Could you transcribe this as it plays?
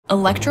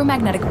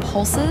Electromagnetic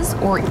pulses,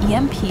 or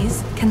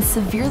EMPs, can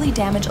severely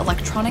damage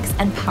electronics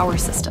and power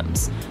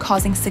systems,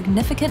 causing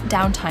significant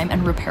downtime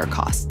and repair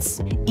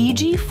costs.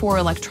 EG4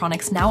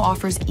 Electronics now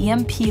offers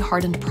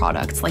EMP-hardened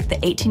products like the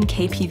 18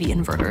 kPV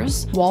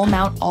inverters,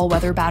 wall-mount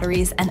all-weather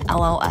batteries, and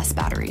LLS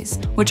batteries,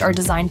 which are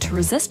designed to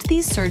resist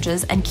these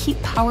surges and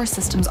keep power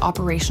systems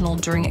operational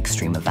during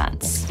extreme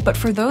events. But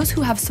for those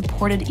who have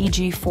supported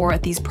EG4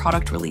 at these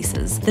product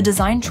releases, the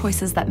design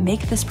choices that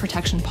make this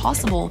protection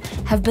possible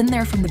have been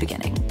there from the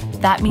beginning.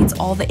 That means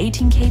all the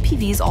 18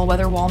 kPVs,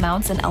 all-weather wall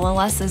mounts, and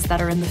LLSs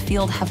that are in the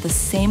field have the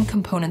same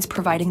components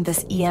providing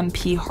this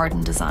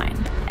EMP-hardened design.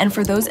 And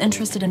for those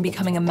interested in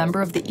becoming a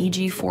member of the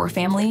EG4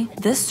 family,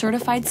 this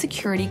certified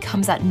security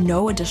comes at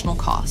no additional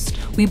cost.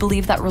 We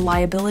believe that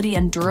reliability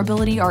and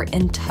durability are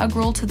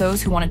integral to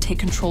those who want to take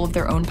control of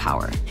their own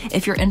power.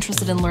 If you're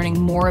interested in learning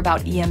more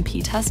about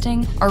EMP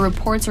testing, our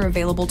reports are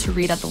available to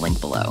read at the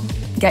link below.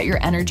 Get your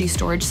energy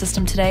storage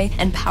system today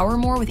and power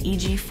more with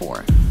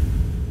EG4.